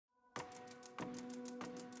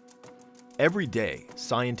Every day,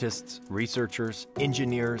 scientists, researchers,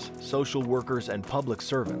 engineers, social workers, and public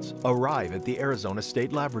servants arrive at the Arizona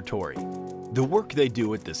State Laboratory. The work they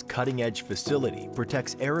do at this cutting-edge facility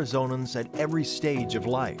protects Arizonans at every stage of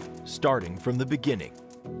life, starting from the beginning.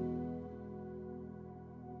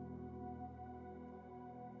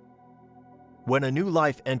 When a new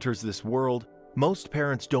life enters this world, most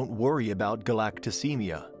parents don't worry about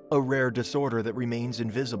galactosemia, a rare disorder that remains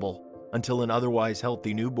invisible until an otherwise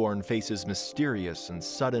healthy newborn faces mysterious and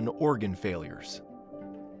sudden organ failures.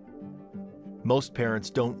 Most parents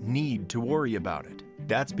don't need to worry about it.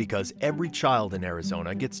 That's because every child in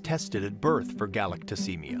Arizona gets tested at birth for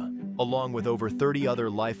galactosemia, along with over 30 other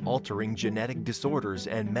life-altering genetic disorders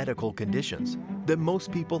and medical conditions that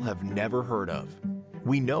most people have never heard of.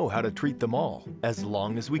 We know how to treat them all, as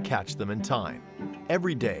long as we catch them in time.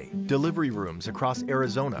 Every day, delivery rooms across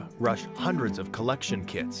Arizona rush hundreds of collection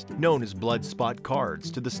kits, known as blood spot cards,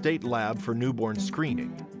 to the state lab for newborn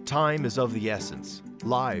screening. Time is of the essence.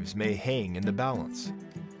 Lives may hang in the balance.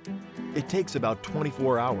 It takes about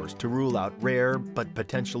 24 hours to rule out rare but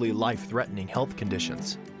potentially life-threatening health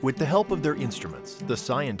conditions. With the help of their instruments, the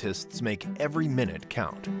scientists make every minute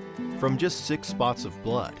count. From just 6 spots of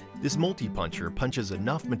blood, this multi-puncher punches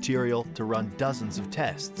enough material to run dozens of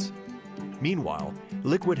tests. Meanwhile,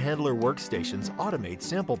 liquid handler workstations automate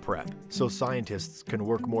sample prep so scientists can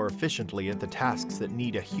work more efficiently at the tasks that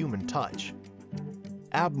need a human touch.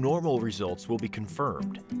 Abnormal results will be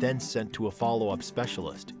confirmed, then sent to a follow-up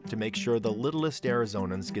specialist to make sure the littlest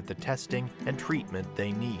Arizonans get the testing and treatment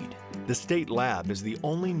they need. The state lab is the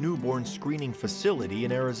only newborn screening facility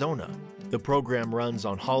in Arizona. The program runs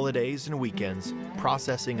on holidays and weekends,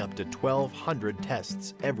 processing up to 1,200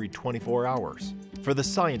 tests every 24 hours. For the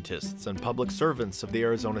scientists and public servants of the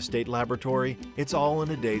Arizona State Laboratory, it's all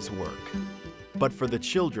in a day's work. But for the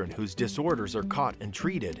children whose disorders are caught and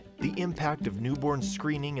treated, the impact of newborn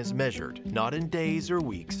screening is measured not in days or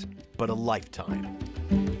weeks, but a lifetime.